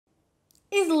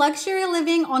Is luxury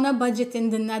living on a budget in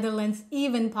the Netherlands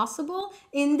even possible?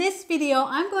 In this video,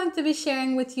 I'm going to be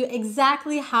sharing with you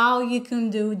exactly how you can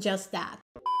do just that.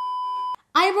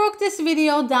 I broke this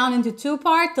video down into two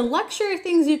parts, the luxury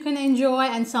things you can enjoy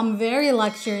and some very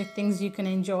luxury things you can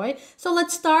enjoy. So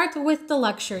let's start with the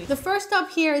luxury. The first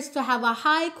step here is to have a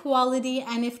high quality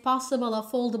and if possible a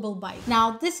foldable bike.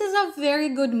 Now this is a very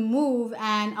good move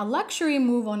and a luxury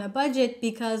move on a budget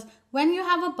because when you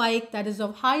have a bike that is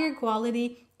of higher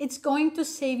quality, it's going to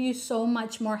save you so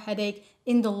much more headache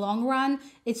in the long run.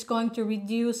 It's going to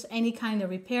reduce any kind of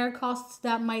repair costs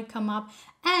that might come up.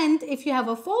 And if you have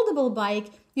a foldable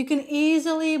bike, you can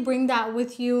easily bring that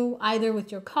with you either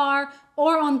with your car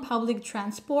or on public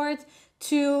transport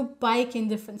to bike in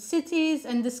different cities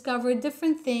and discover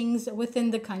different things within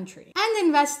the country. And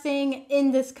investing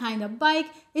in this kind of bike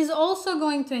is also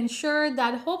going to ensure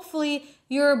that hopefully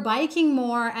you're biking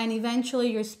more and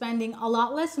eventually you're spending a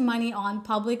lot less money on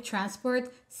public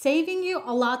transport, saving you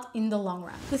a lot in the long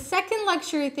run. The second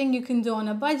luxury thing you can do on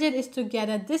a budget is to get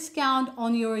a discount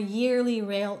on your yearly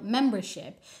rail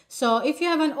membership. So if you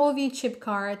have an OV chip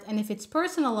card and if it's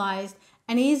personalized,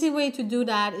 an easy way to do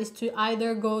that is to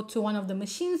either go to one of the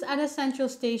machines at a central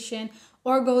station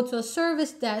or go to a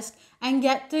service desk and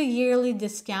get the yearly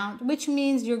discount, which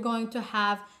means you're going to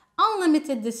have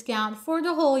unlimited discount for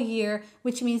the whole year,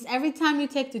 which means every time you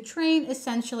take the train,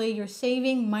 essentially you're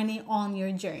saving money on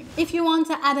your journey. If you want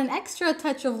to add an extra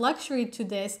touch of luxury to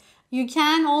this, you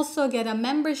can also get a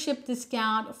membership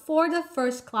discount for the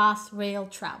first class rail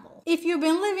travel. If you've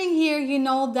been living here, you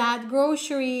know that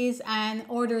groceries and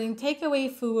ordering takeaway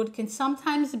food can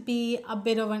sometimes be a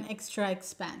bit of an extra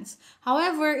expense.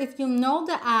 However, if you know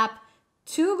the app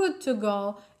Too Good To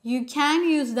Go, you can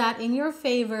use that in your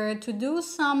favor to do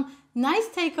some nice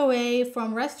takeaway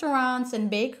from restaurants and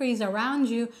bakeries around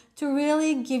you to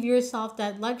really give yourself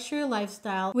that luxury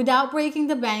lifestyle without breaking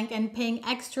the bank and paying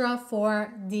extra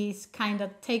for these kind of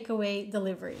takeaway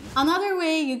delivery. Another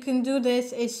way you can do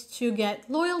this is to get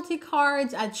loyalty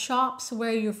cards at shops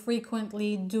where you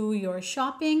frequently do your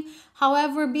shopping.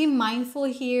 However, be mindful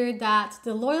here that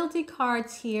the loyalty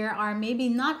cards here are maybe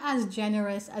not as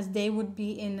generous as they would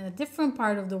be in a different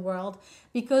part of the world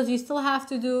because you still have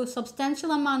to do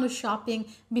substantial amount of shopping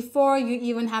before you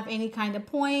even have any kind of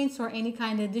points or any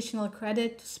kind of additional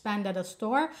credit to spend at a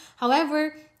store.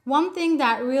 However, one thing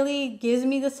that really gives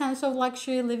me the sense of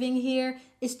luxury living here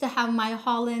is to have my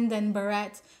Holland and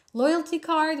Barrett loyalty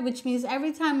card, which means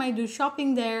every time I do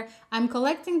shopping there, I'm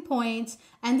collecting points,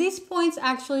 and these points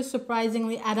actually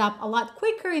surprisingly add up a lot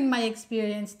quicker in my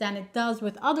experience than it does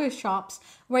with other shops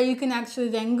where you can actually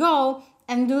then go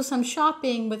and do some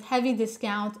shopping with heavy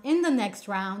discount in the next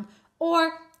round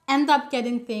or end up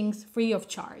getting things free of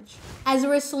charge. As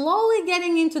we're slowly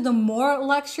getting into the more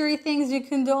luxury things you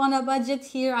can do on a budget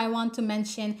here, I want to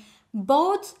mention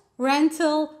boat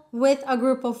rental with a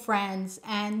group of friends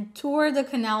and tour the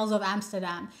canals of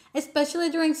Amsterdam. Especially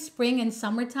during spring and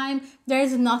summertime,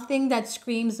 there's nothing that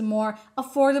screams more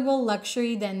affordable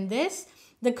luxury than this.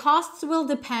 The costs will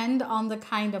depend on the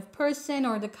kind of person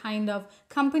or the kind of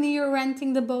company you're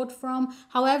renting the boat from.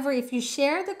 However, if you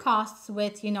share the costs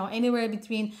with, anywhere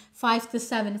between 5 to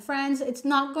 7 friends, it's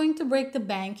not going to break the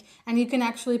bank and you can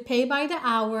actually pay by the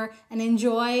hour and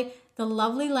enjoy the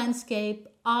lovely landscape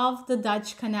of the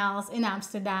Dutch canals in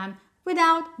Amsterdam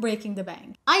without breaking the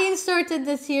bank. I inserted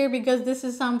this here because this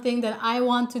is something that I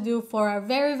want to do for a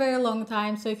very, very long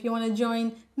time. So if you want to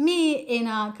join me in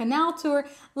a canal tour,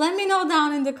 let me know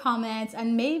down in the comments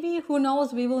and maybe, who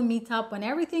knows, we will meet up when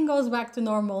everything goes back to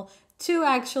normal to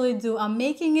actually do a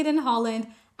Making It in Holland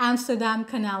Amsterdam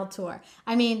canal tour.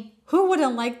 I mean, who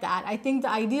wouldn't like that? I think the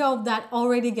idea of that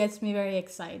already gets me very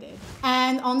excited.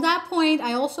 And on that point,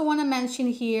 I also want to mention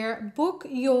here, book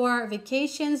your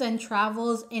vacations and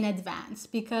travels in advance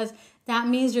because that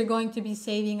means you're going to be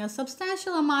saving a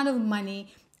substantial amount of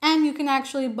money and you can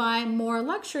actually buy more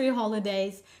luxury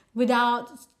holidays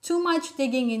without too much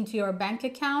digging into your bank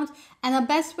account. And the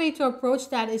best way to approach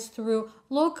that is through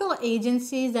local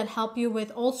agencies that help you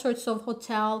with all sorts of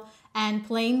hotel and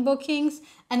plane bookings.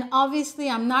 And obviously,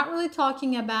 I'm not really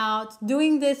talking about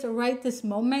doing this right this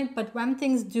moment, but when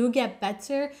things do get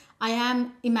better, I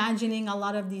am imagining a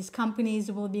lot of these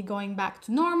companies will be going back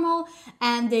to normal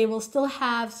and they will still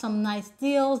have some nice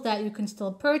deals that you can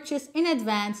still purchase in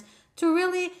advance to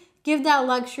really give that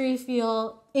luxury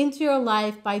feel into your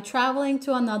life by traveling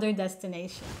to another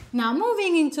destination. Now,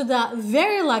 moving into the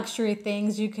very luxury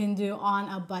things you can do on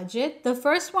a budget. The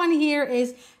first one here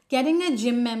is getting a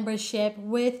gym membership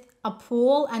with a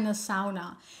pool and a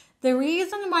sauna. The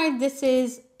reason why this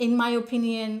is, in my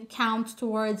opinion, counts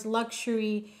towards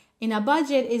luxury in a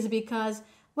budget is because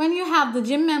when you have the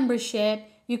gym membership,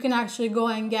 you can actually go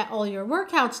and get all your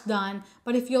workouts done.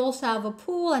 But if you also have a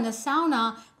pool and a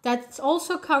sauna, that's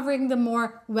also covering the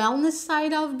more wellness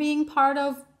side of being part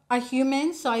of a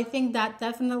human. So I think that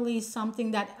definitely is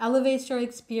something that elevates your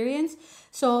experience.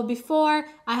 So before,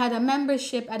 I had a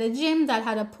membership at a gym that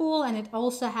had a pool and it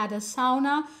also had a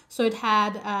sauna. So it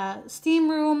had a steam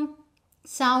room,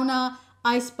 sauna,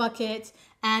 ice bucket,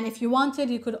 and if you wanted,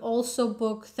 you could also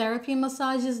book therapy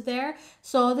massages there.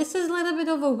 So this is a little bit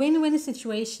of a win-win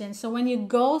situation. So when you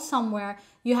go somewhere,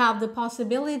 you have the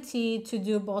possibility to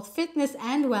do both fitness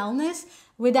and wellness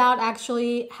without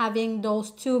actually having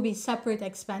those two be separate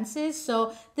expenses.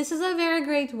 So this is a very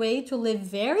great way to live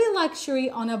very luxury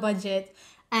on a budget.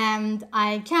 And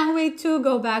I can't wait to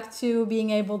go back to being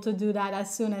able to do that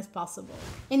as soon as possible.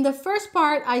 In the first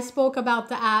part, I spoke about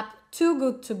the app Too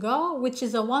Good To Go, which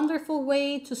is a wonderful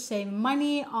way to save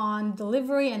money on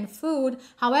delivery and food.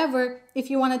 However, if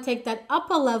you want to take that up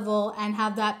a level and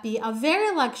have that be a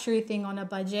very luxury thing on a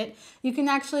budget, you can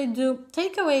actually do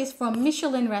takeaways from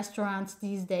Michelin restaurants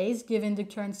these days, given the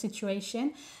current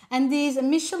situation. And these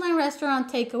Michelin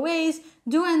restaurant takeaways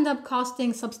do end up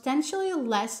costing substantially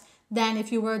less than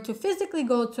if you were to physically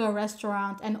go to a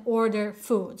restaurant and order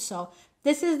food. So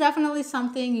this is definitely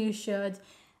something you should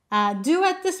do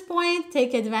at this point.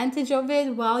 Take advantage of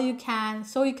it while you can,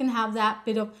 so you can have that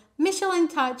bit of Michelin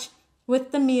touch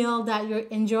with the meal that you're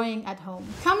enjoying at home.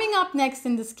 Coming up next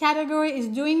in this category is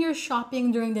doing your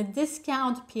shopping during the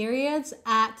discount periods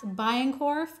at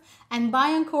Bijenkorf. And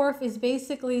Bijenkorf is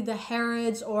basically the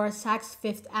Harrods or Saks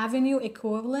Fifth Avenue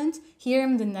equivalent here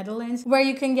in the Netherlands, where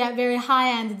you can get very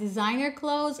high-end designer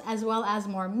clothes as well as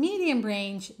more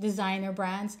medium-range designer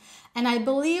brands. And I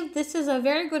believe this is a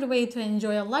very good way to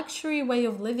enjoy a luxury way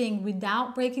of living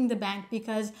without breaking the bank,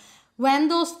 because when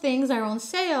those things are on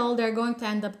sale, they're going to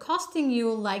end up costing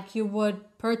you like you would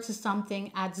purchase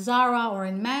something at Zara or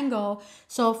in Mango.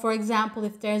 So for example,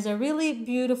 if there's a really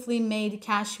beautifully made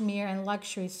cashmere and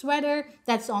luxury sweater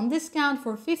that's on discount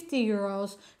for 50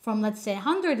 euros from, let's say,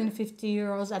 150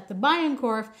 euros at the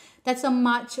Bijenkorf, that's a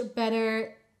much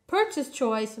better purchase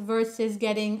choice versus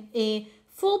getting a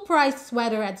full price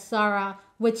sweater at Zara,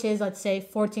 which is, let's say,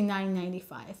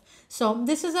 $49.95. So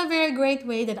this is a very great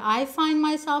way that I find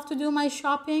myself to do my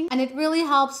shopping, and it really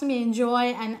helps me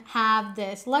enjoy and have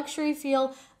this luxury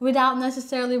feel without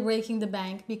necessarily breaking the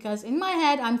bank, because in my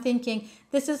head I'm thinking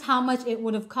this is how much it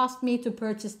would have cost me to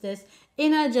purchase this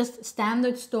in a just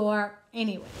standard store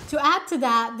anyway. To add to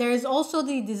that, there is also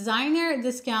the designer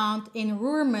discount in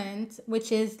Roermond,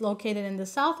 which is located in the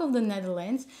south of the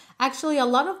Netherlands. Actually, a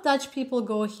lot of Dutch people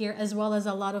go here, as well as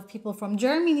a lot of people from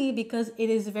Germany, because it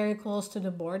is very close to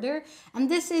the border. And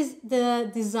this is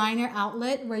the designer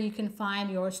outlet where you can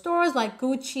find your stores like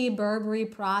Gucci, Burberry,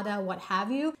 Prada, what have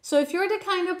you. So if you're the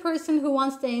kind of person who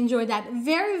wants to enjoy that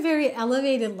very, very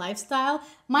elevated lifestyle,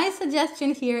 my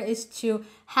suggestion here is to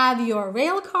have your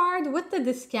rail card with the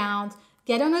discount,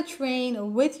 get on a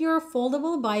train with your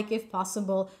foldable bike if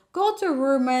possible, go to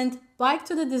Roermond, bike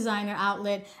to the designer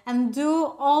outlet, and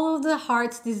do all of the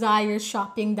heart's desire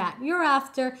shopping that you're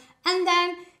after, and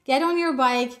then get on your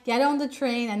bike, get on the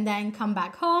train, and then come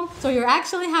back home. So you're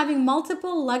actually having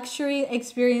multiple luxury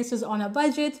experiences on a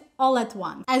budget all at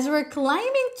once. As we're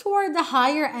climbing toward the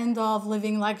higher end of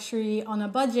living luxury on a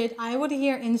budget, I would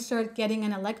here insert getting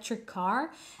an electric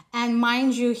car. And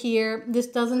mind you here, this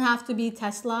doesn't have to be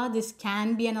Tesla. This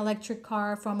can be an electric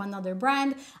car from another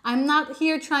brand. I'm not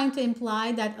here trying to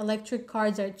imply that electric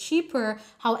cars are cheaper.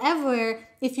 However,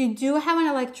 if you do have an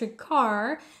electric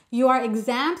car, you are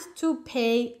exempt to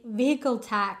pay vehicle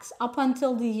tax up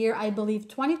until the year, I believe,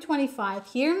 2025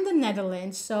 here in the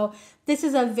Netherlands. So this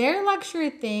is a very luxury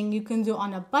thing you can do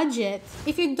on a budget.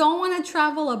 If you don't want to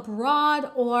travel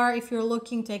abroad, or if you're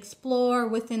looking to explore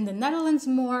within the Netherlands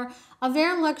more, a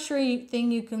very luxury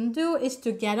thing you can do is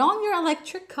to get on your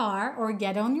electric car or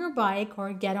get on your bike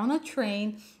or get on a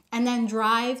train and then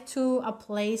drive to a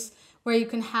place where you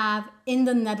can have in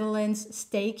the Netherlands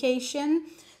staycation.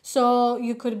 So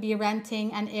you could be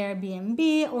renting an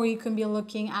Airbnb, or you can be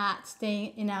looking at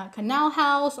staying in a canal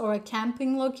house or a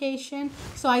camping location.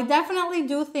 So I definitely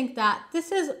do think that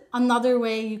this is another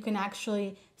way you can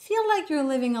actually feel like you're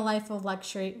living a life of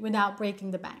luxury without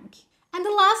breaking the bank. And the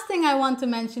last thing I want to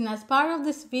mention as part of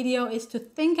this video is to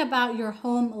think about your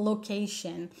home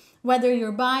location. Whether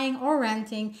you're buying or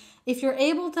renting, if you're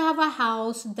able to have a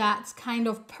house that's kind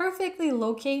of perfectly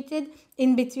located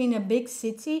in between a big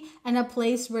city and a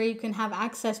place where you can have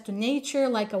access to nature,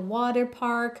 like a water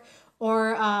park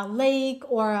or a lake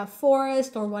or a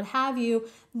forest or what have you,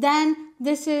 then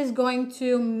this is going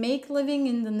to make living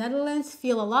in the Netherlands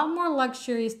feel a lot more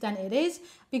luxurious than it is,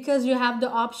 because you have the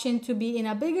option to be in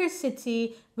a bigger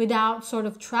city without sort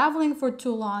of traveling for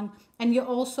too long. And you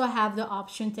also have the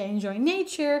option to enjoy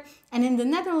nature. And in the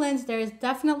Netherlands, there is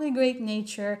definitely great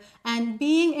nature. And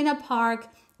being in a park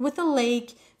with a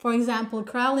lake, for example,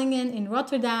 Kralingen in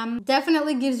Rotterdam,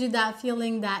 definitely gives you that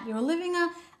feeling that you're living a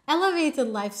elevated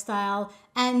lifestyle,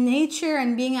 and nature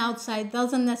and being outside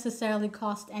doesn't necessarily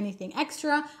cost anything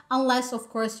extra, unless of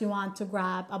course you want to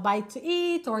grab a bite to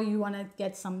eat or you want to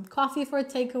get some coffee for a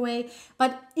takeaway.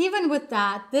 But even with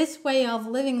that, this way of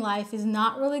living life is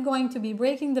not really going to be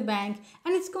breaking the bank,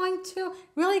 and it's going to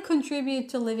really contribute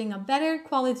to living a better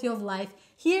quality of life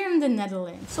here in the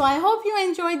Netherlands. So I hope you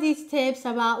enjoyed these tips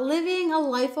about living a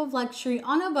life of luxury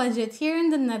on a budget here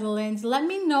in the Netherlands. Let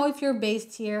me know if you're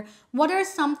based here. What are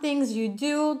some things you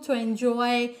do to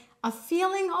enjoy a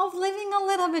feeling of living a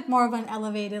little bit more of an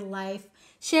elevated life?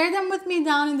 Share them with me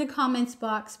down in the comments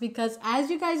box, because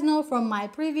as you guys know from my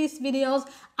previous videos,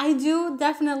 I do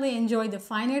definitely enjoy the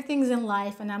finer things in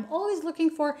life, and I'm always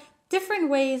looking for different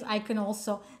ways I can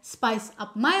also spice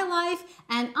up my life.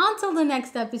 And until the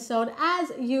next episode,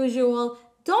 as usual,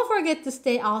 don't forget to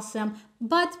stay awesome.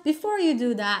 But before you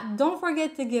do that, don't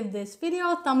forget to give this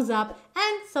video a thumbs up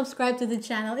and subscribe to the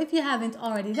channel if you haven't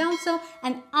already done so.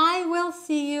 And I will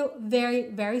see you very,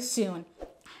 very soon.